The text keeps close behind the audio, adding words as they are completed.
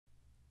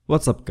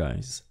What's up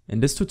guys,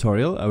 in this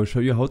tutorial I will show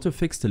you how to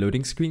fix the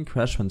loading screen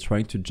crash when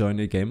trying to join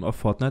a game of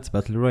Fortnite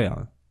Battle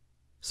Royale.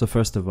 So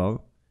first of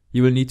all,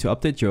 you will need to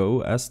update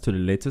your OS to the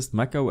latest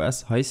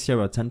macOS High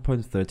Sierra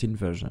 10.13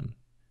 version.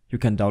 You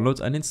can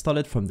download and install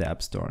it from the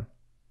App Store.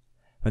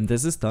 When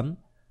this is done,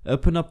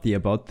 open up the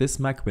About This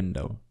Mac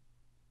window.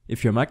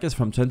 If your Mac is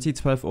from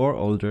 2012 or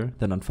older,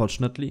 then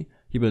unfortunately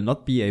you will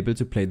not be able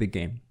to play the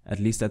game, at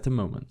least at the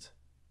moment.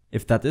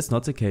 If that is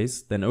not the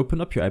case, then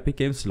open up your Epic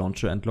Games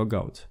launcher and log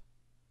out.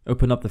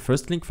 Open up the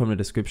first link from the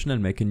description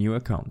and make a new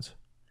account.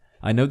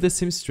 I know this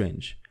seems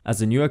strange,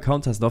 as a new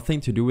account has nothing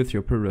to do with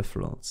your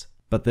peripherals,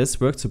 but this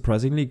worked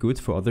surprisingly good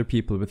for other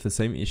people with the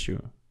same issue.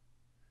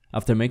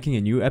 After making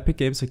a new Epic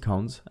Games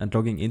account and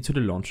logging into the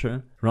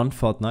launcher, run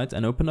Fortnite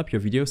and open up your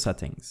video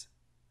settings.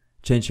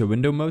 Change your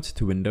window mode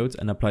to windowed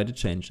and apply the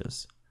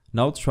changes.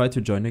 Now try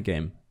to join a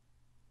game.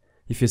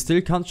 If you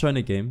still can't join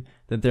a game,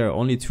 then there are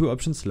only two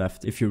options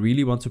left if you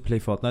really want to play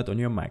Fortnite on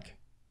your Mac.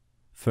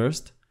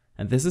 First,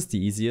 and this is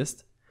the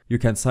easiest, you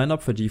can sign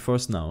up for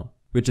GeForce now,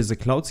 which is a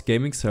cloud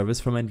gaming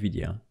service from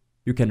NVIDIA.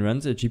 You can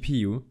rent a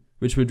GPU,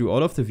 which will do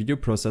all of the video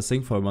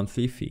processing for a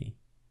monthly fee.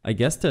 I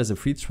guess there is a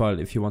free trial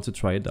if you want to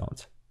try it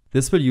out.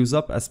 This will use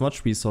up as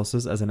much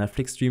resources as a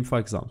Netflix stream, for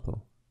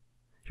example.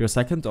 Your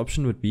second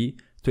option would be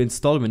to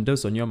install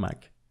Windows on your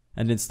Mac,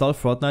 and install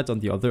Fortnite on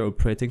the other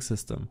operating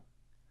system.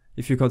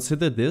 If you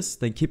consider this,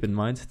 then keep in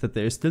mind that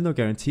there is still no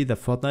guarantee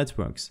that Fortnite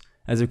works,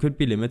 as it could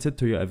be limited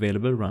to your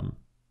available RAM.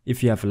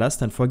 If you have less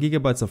than 4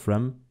 GB of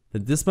RAM,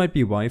 then this might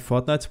be why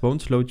Fortnite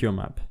won't load your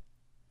map.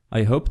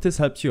 I hope this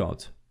helped you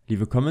out.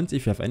 Leave a comment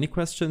if you have any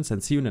questions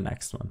and see you in the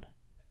next one.